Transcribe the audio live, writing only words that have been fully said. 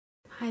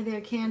Hi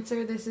there,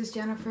 Cancer. This is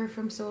Jennifer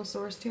from Soul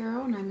Source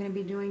Tarot, and I'm going to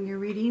be doing your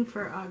reading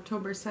for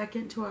October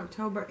 2nd to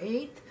October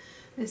 8th.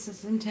 This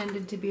is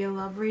intended to be a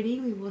love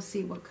reading. We will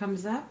see what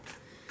comes up.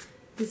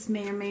 This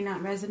may or may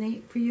not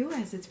resonate for you,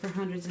 as it's for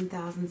hundreds and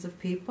thousands of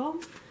people.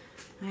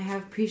 I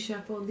have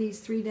pre-shuffled these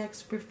 3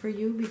 decks for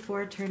you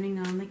before turning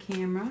on the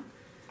camera.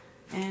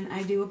 And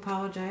I do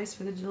apologize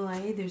for the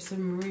delay. There's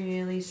some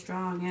really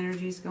strong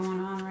energies going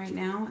on right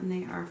now, and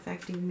they are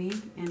affecting me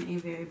in a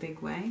very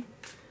big way.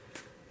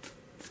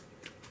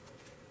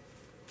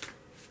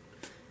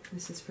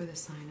 This is for the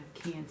sign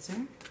of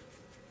Cancer.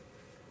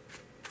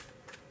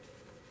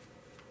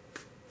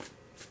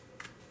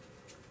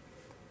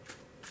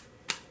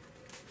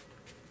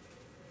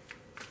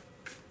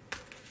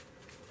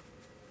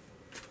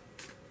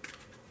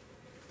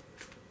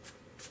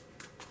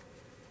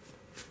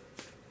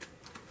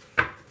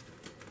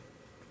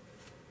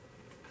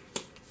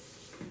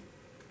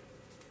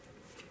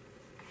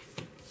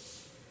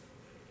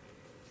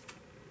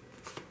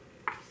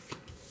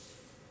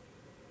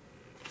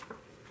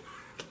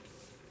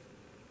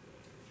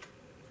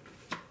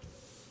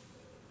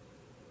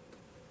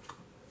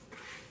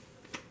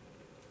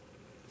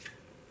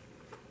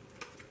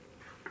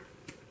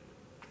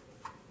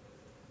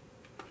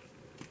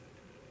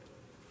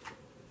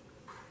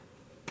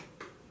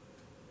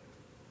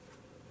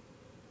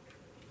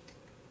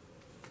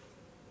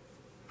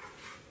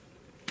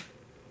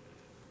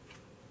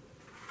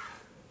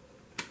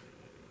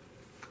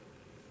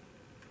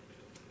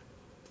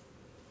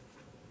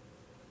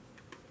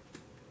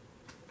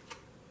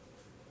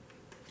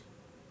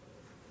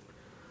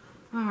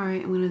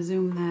 Alright, I'm going to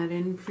zoom that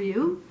in for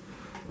you.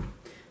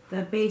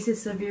 The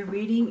basis of your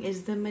reading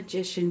is the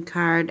Magician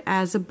card.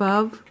 As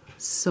above,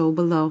 so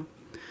below.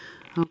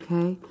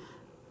 Okay?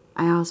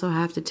 I also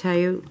have to tell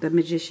you, the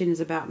Magician is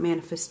about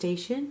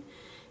manifestation.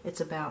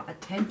 It's about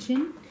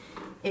attention.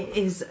 It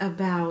is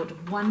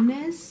about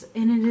oneness.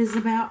 And it is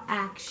about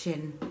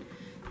action.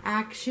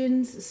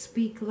 Actions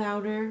speak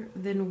louder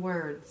than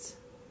words.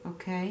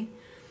 Okay?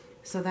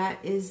 So that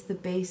is the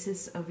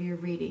basis of your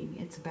reading.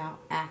 It's about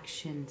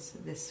actions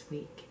this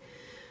week.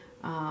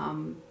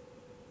 And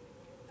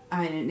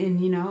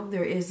you know,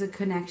 there is a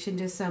connection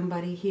to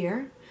somebody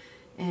here.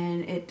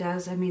 And it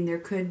does, I mean, there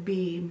could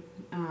be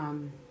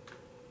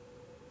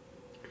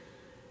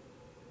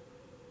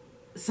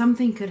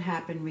something could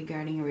happen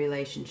regarding a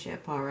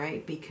relationship, all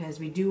right? Because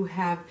we do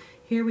have,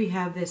 here we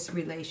have this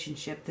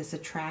relationship, this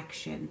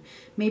attraction.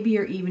 Maybe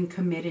you're even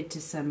committed to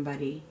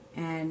somebody.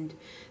 And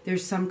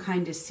there's some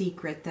kind of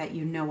secret that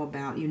you know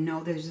about. You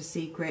know there's a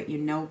secret. You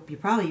know, you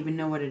probably even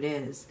know what it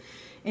is.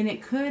 And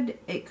it could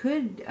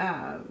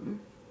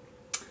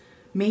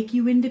make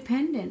you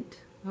independent.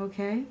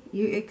 Okay,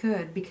 it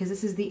could, because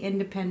this is the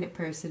independent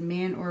person,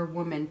 man or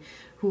woman,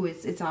 who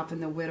is, it's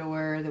often the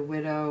widower, the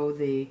widow,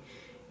 the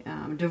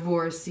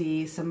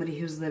divorcee, somebody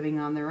who's living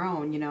on their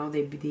own. You know,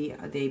 they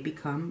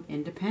become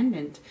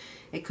independent.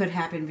 It could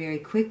happen very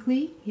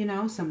quickly. You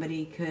know,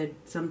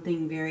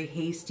 something very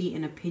hasty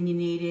and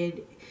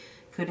opinionated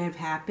could have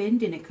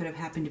happened, and it could have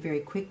happened very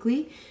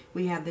quickly.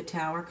 We have the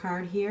Tower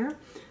card here.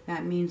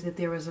 That means that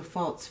there was a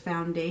false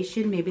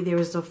foundation. Maybe there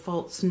was a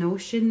false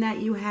notion that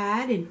you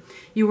had, and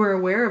you were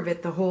aware of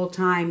it the whole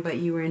time, but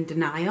you were in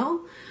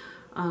denial.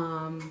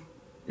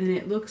 And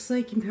it looks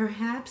like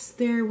perhaps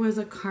there was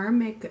a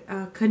karmic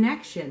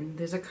connection.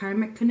 There's a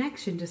karmic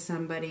connection to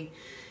somebody.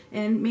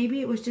 And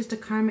maybe it was just a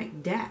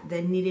karmic debt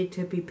that needed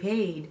to be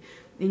paid.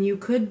 And you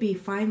could be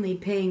finally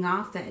paying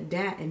off that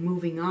debt and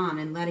moving on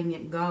and letting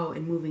it go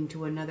and moving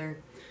to another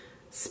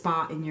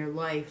spot in your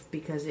life,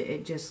 because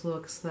it just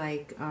looks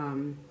like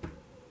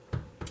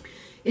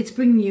it's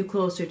bringing you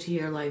closer to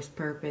your life's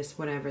purpose,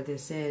 whatever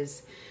this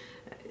is.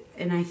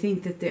 And I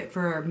think that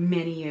for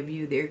many of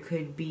you, you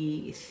could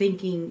be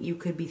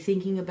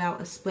thinking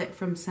about a split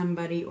from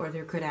somebody, or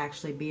there could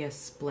actually be a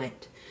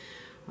split.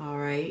 All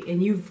right.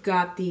 And you've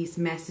got these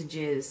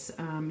messages.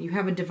 You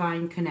have a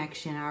divine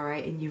connection. All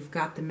right. And you've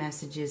got the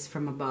messages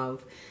from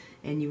above.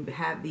 And you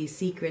have these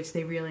secrets.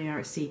 They really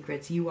aren't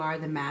secrets. You are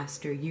the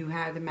master. You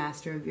are the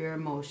master of your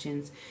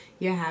emotions.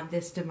 You have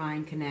this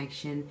divine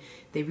connection.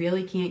 They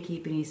really can't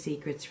keep any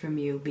secrets from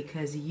you,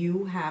 because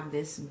you have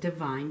this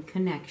divine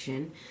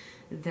connection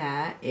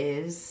that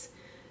is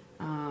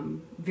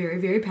very,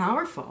 very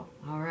powerful.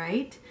 All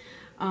right.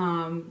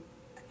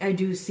 I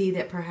do see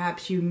that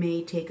perhaps you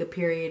may take a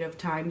period of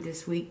time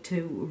this week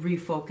to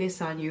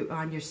refocus on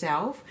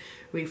yourself,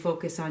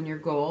 refocus on your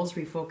goals,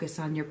 refocus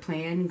on your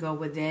plan, go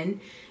within,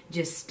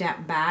 just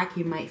step back.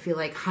 You might feel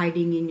like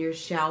hiding in your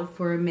shell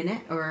for a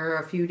minute or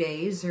a few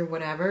days or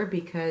whatever,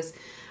 because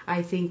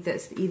I think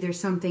that either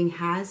something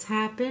has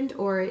happened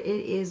or it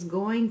is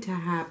going to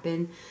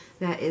happen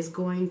that is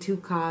going to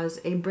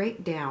cause a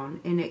breakdown.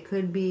 And it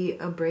could be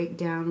a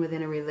breakdown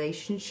within a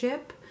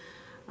relationship.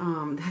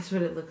 That's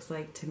what it looks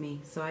like to me.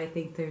 So I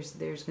think there's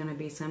going to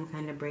be some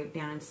kind of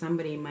breakdown, and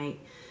somebody might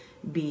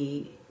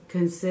be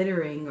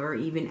considering or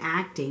even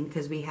acting,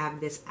 because we have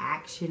this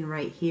action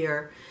right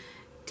here,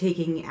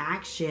 taking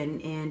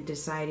action and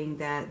deciding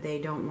that they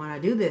don't want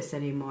to do this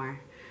anymore.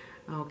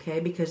 Okay,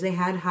 because they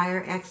had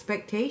higher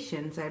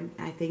expectations.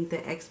 I think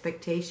the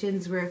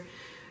expectations were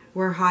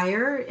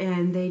higher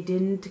and they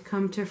didn't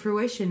come to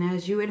fruition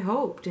as you had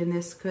hoped. And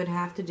this could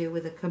have to do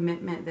with a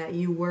commitment that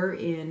you were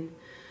in,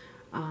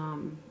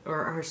 or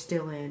are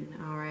still in.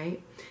 All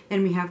right.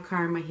 And we have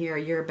karma here.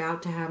 You're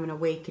about to have an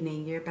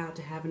awakening. You're about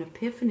to have an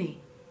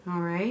epiphany.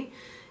 All right.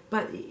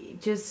 But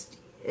just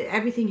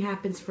everything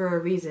happens for a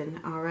reason.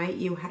 All right.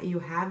 You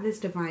have this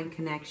divine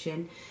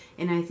connection.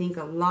 And I think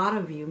a lot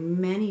of you,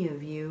 many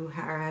of you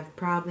have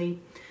probably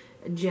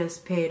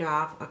just paid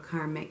off a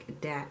karmic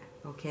debt.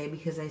 Okay,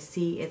 because I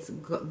see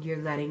you're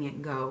letting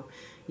it go.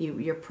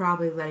 You're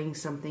probably letting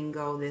something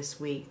go this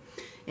week.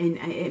 And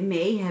it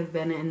may have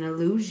been an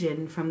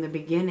illusion from the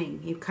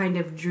beginning. You kind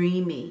of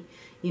dreamy,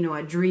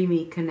 a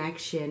dreamy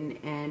connection.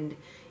 And,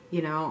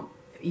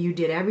 you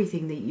did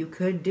everything that you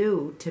could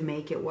do to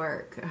make it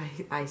work.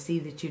 I see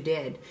that you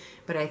did.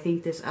 But I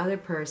think this other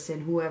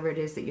person, whoever it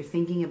is that you're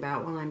thinking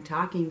about while I'm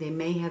talking, they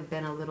may have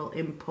been a little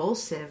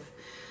impulsive,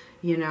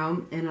 and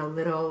a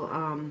little...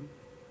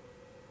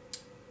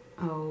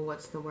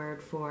 what's the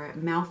word for it?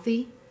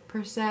 Mouthy,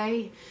 per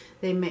se.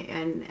 They may,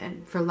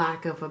 and for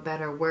lack of a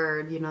better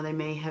word, they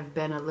may have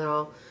been a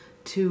little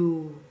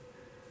too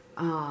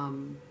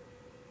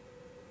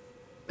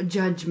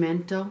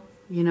judgmental,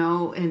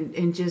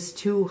 and just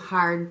too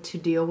hard to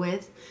deal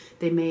with.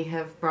 They may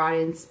have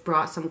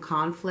brought some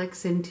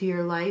conflicts into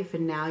your life,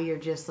 and now you're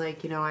just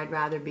like, I'd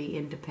rather be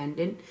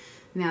independent.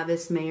 Now,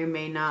 this may or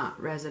may not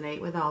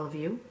resonate with all of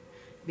you,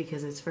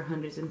 because it's for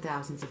hundreds and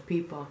thousands of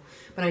people.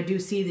 But I do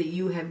see that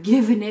you have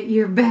given it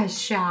your best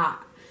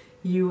shot.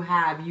 You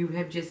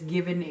have just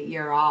given it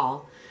your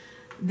all.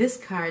 This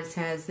card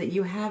says that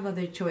you have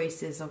other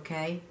choices,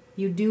 okay?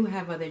 You do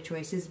have other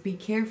choices. Be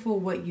careful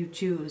what you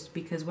choose,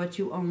 because what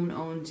you own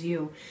owns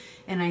you.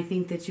 And I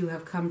think that you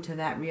have come to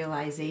that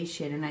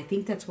realization. And I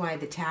think that's why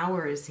the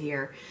Tower is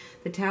here.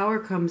 The Tower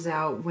comes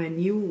out when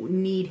you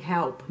need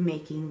help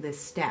making this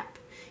step.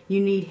 You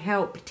need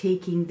help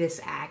taking this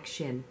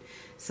action.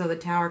 So the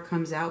Tower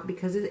comes out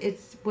because it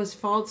was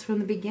false from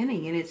the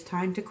beginning, and it's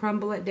time to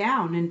crumble it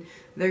down. And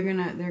they're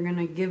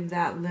gonna give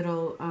that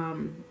little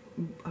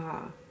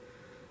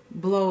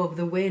blow of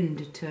the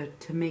wind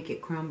to make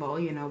it crumble,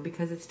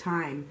 because it's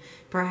time.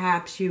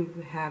 Perhaps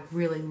you have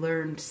really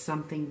learned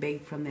something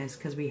big from this,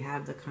 because we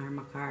have the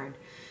Karma card.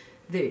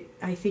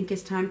 I think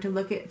it's time to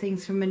look at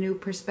things from a new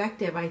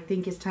perspective. I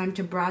think it's time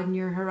to broaden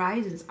your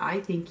horizons. I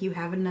think you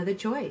have another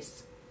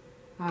choice.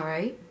 All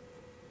right?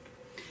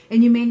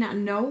 And you may not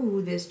know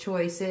who this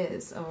choice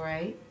is, all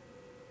right?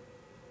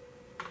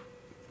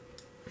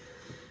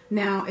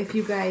 Now, if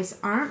you guys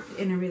aren't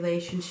in a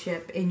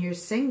relationship and you're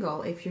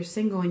single, if you're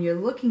single and you're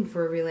looking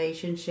for a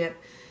relationship,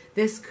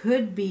 this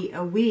could be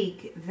a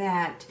week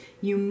that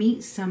you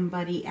meet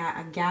somebody at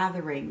a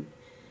gathering,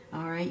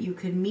 all right? You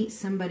could meet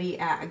somebody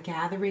at a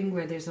gathering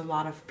where there's a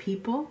lot of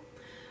people.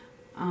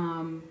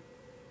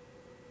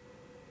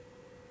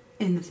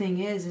 And the thing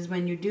is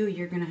when you do,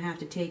 you're going to have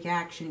to take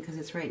action, because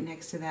it's right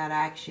next to that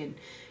action.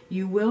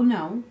 You will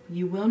know,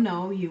 you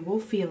will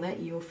feel it,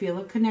 you will feel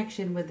a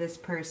connection with this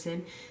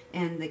person,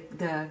 and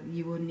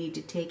you will need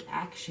to take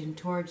action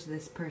towards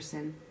this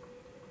person.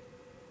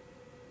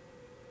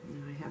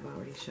 I have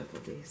already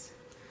shuffled these.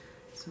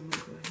 So I'm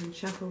going to go ahead and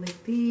shuffle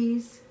like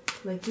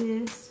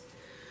this.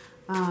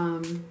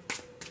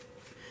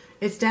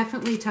 It's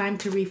definitely time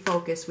to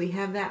refocus. We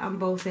have that on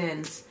both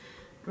ends.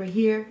 Right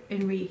here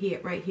and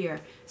right here.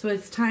 So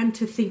it's time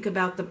to think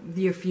about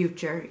your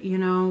future,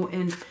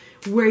 and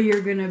where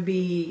you're going to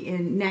be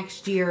in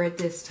next year at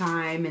this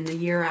time and the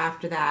year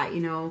after that,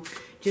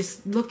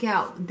 Just look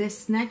out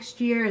this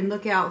next year and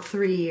look out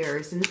 3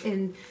 years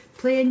and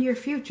plan your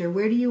future.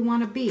 Where do you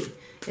want to be?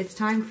 It's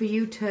time for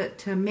you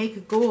to make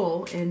a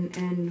goal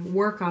and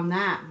work on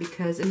that,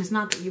 and it's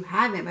not that you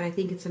haven't, but I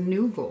think it's a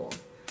new goal.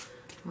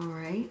 All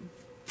right?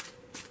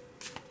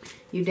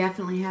 You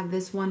definitely have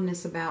this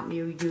oneness about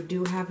you. You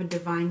do have a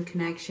divine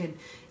connection,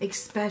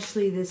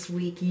 especially this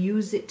week.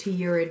 Use it to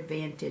your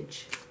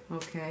advantage,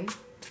 okay?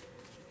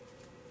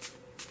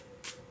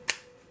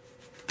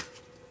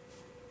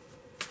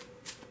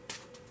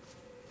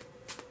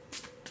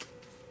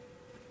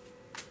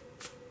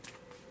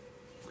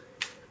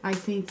 I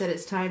think that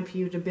it's time for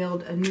you to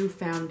build a new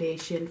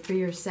foundation for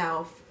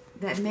yourself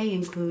that may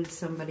include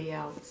somebody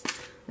else.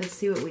 Let's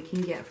see what we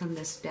can get from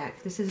this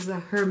deck. This is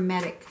the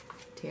Hermetic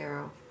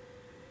Tarot.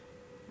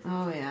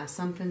 Oh yeah,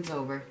 something's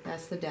over.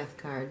 That's the Death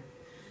card.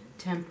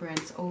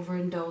 Temperance,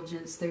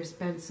 overindulgence.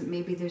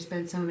 Maybe there's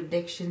been some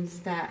addictions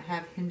that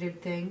have hindered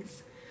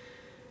things.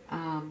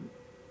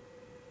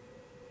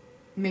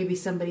 Maybe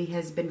somebody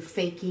has been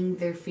faking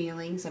their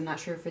feelings. I'm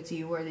not sure if it's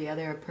you or the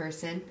other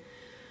person.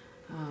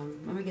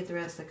 Let me get the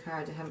rest of the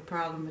cards. I have a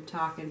problem with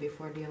talking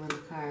before dealing the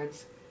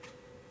cards.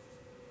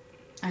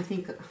 I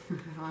think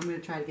I'm going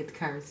to try to get the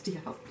cards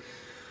dealt.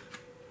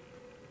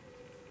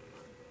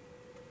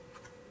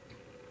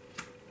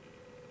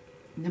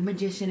 The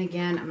Magician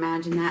again,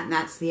 imagine that, and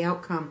that's the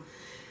outcome.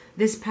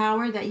 This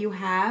power that you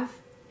have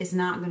is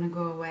not going to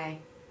go away.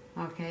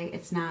 Okay,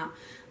 it's not,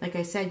 like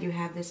I said, you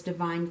have this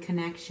divine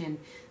connection,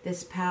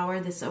 this power,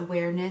 this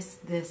awareness,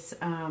 this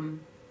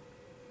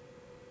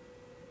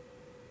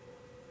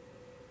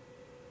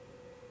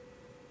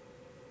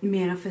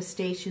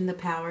manifestation, the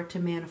power to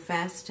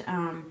manifest,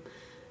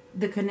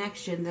 the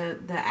connection, the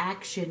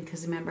action,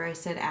 because remember I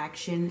said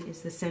action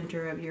is the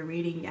center of your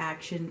reading.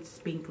 Action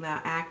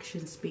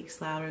speaks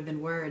louder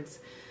than words.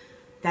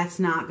 That's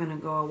not going to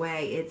go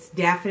away. It's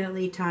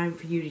definitely time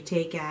for you to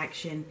take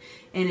action,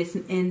 and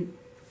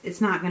it's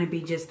not going to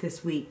be just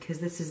this week, because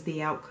this is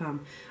the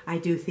outcome. I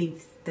do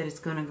think that it's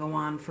going to go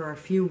on for a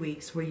few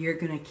weeks where you're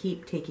going to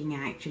keep taking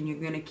action. You're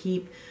going to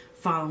keep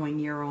following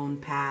your own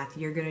path.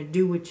 You're going to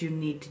do what you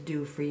need to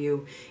do for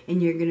you,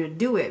 and you're going to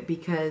do it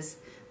because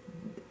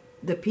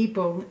the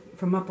people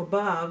from up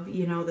above,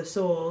 you know, the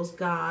souls,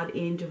 God,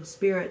 angels,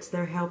 spirits,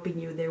 they're helping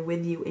you, they're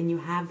with you, and you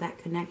have that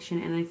connection,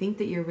 and I think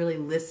that you're really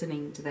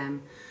listening to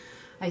them.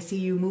 I see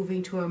you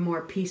moving to a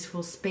more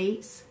peaceful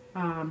space.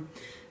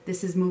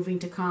 This is moving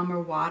to calmer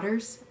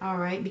waters, all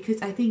right,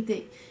 because I think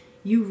that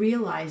you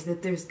realize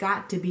that there's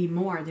got to be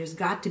more. There's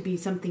got to be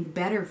something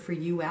better for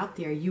you out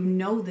there. You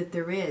know that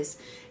there is,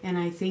 and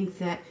I think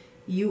that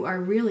you are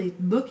really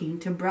looking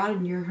to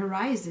broaden your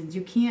horizons.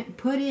 You can't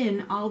put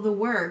in all the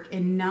work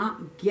and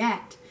not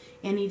get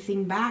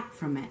anything back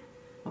from it.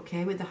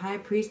 Okay, with the High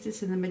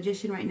Priestess and the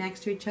Magician right next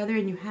to each other,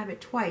 and you have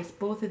it twice,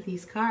 both of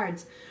these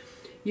cards.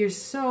 You're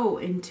so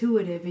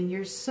intuitive and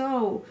you're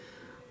so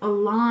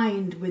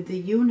aligned with the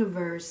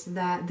universe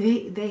that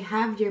they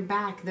have your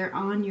back. They're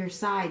on your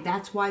side.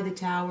 That's why the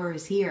Tower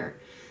is here.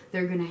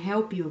 They're going to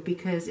help you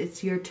because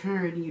it's your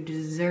turn. You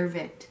deserve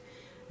it.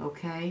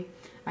 Okay?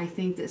 I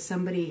think that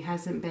somebody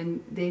hasn't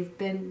been, they've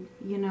been,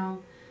 you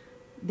know,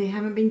 they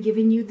haven't been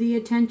giving you the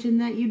attention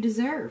that you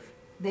deserve.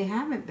 They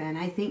haven't been.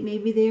 I think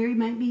maybe they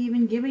might be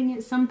even giving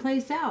it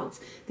someplace else.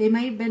 They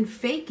might have been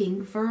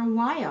faking for a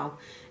while.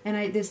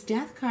 And this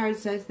Death card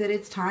says that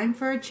it's time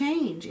for a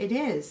change. It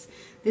is.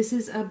 This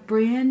is a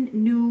brand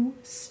new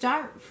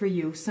start for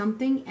you.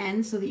 Something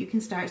ends so that you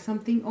can start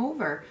something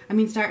over. I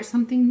mean, start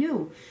something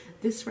new.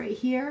 This right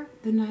here,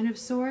 the Nine of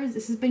Swords,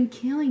 this has been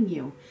killing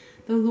you.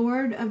 The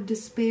Lord of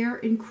Despair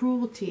and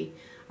Cruelty.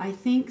 I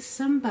think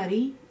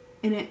somebody,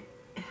 and it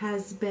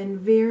has been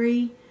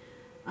very,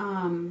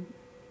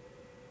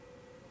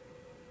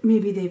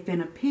 maybe they've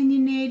been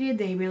opinionated.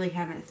 They really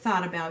haven't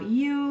thought about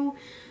you.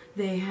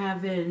 They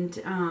haven't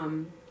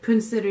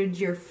considered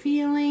your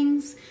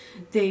feelings.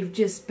 They've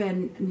just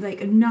been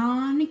like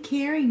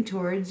non-caring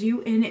towards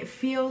you, and it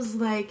feels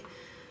like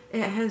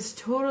it has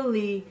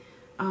totally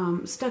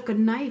stuck a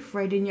knife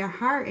right in your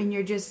heart, and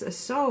you're just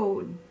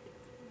so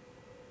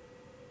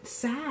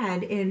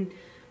sad, and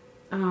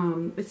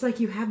it's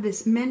like you have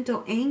this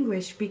mental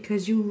anguish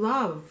because you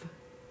love,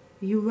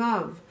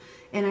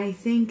 and I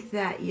think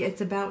that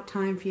it's about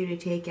time for you to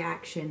take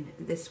action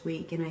this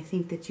week, and I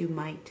think that you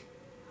might,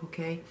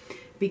 okay,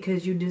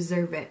 because you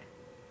deserve it.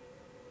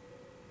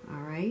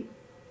 All right.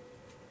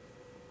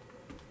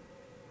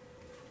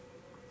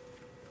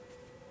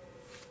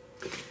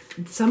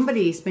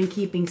 Somebody's been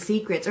keeping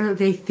secrets, or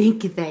they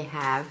think they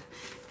have.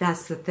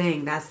 That's the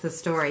thing. That's the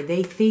story.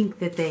 They think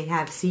that they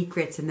have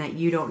secrets and that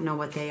you don't know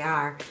what they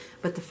are.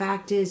 But the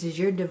fact is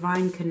your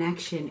divine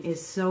connection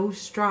is so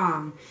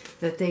strong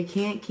that they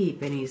can't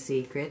keep any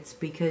secrets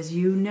because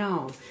you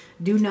know.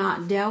 Do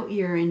not doubt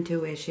your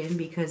intuition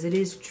because it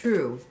is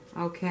true.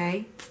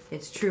 Okay?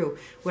 It's true.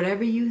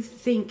 Whatever you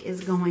think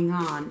is going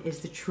on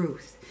is the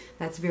truth.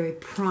 That's very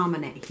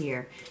prominent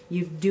here.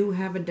 You do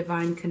have a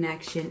divine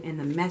connection, and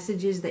the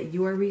messages that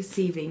you are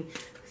receiving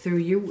through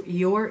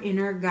your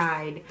inner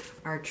guide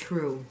are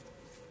true.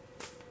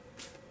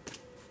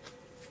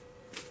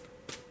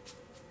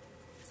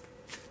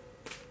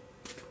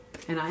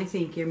 And I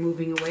think you're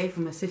moving away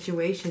from a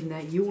situation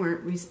that you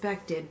weren't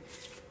respected,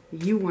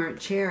 you weren't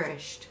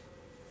cherished,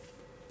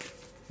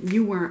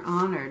 you weren't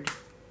honored.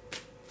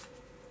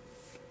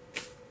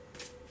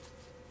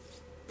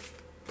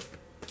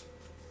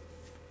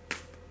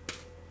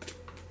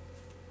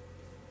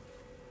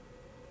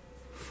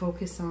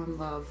 Focus on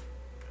love.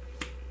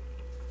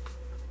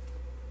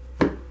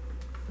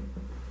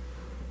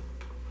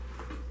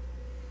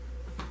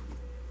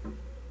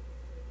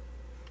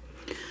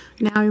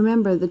 Now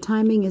remember, the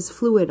timing is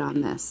fluid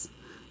on this.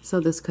 So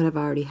this could have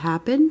already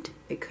happened.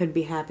 It could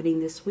be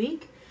happening this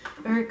week.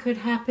 Or it could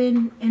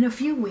happen in a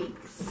few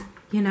weeks.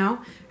 You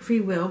know,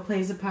 free will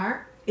plays a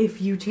part.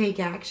 If you take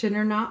action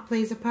or not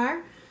plays a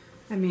part.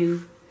 I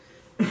mean,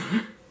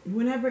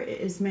 whenever it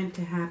is meant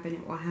to happen,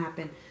 it will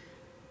happen.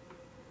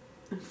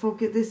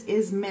 Focus. This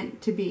is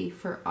meant to be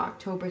for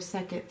October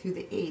 2nd through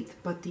the 8th.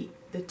 But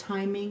the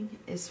timing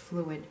is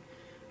fluid.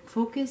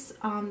 Focus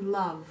on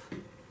love.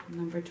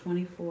 Number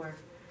 24.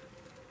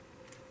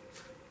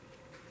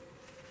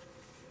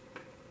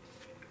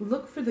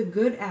 Look for the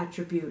good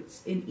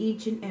attributes in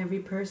each and every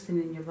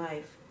person in your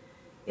life.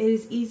 It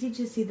is easy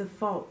to see the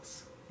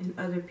faults in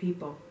other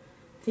people.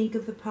 Think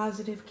of the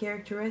positive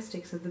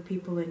characteristics of the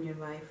people in your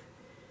life.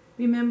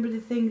 Remember the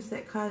things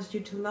that caused you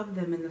to love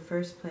them in the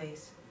first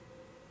place.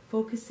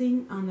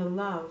 Focusing on the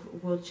love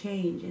will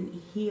change and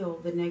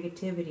heal the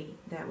negativity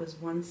that was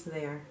once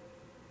there.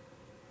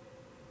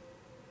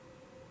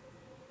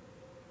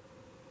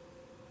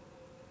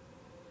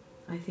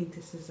 I think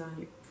this is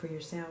for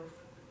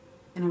yourself.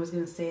 And I was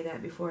going to say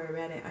that before I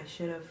read it. I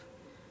should have.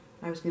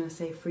 I was going to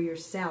say for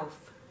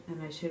yourself,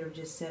 and I should have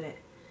just said it.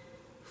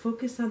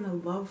 Focus on the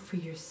love for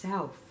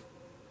yourself.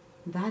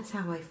 That's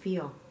how I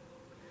feel.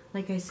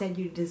 Like I said,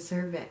 you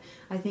deserve it.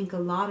 I think a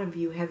lot of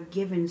you have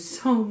given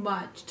so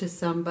much to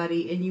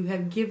somebody, and you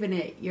have given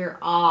it your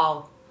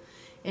all.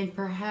 And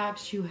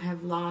perhaps you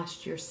have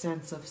lost your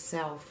sense of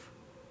self.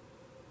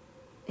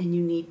 And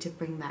you need to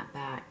bring that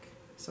back.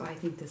 So I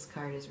think this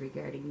card is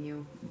regarding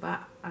you.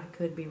 But I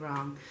could be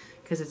wrong,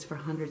 because it's for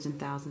hundreds and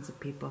thousands of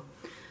people.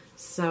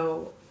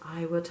 So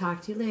I will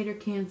talk to you later,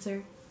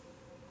 Cancer.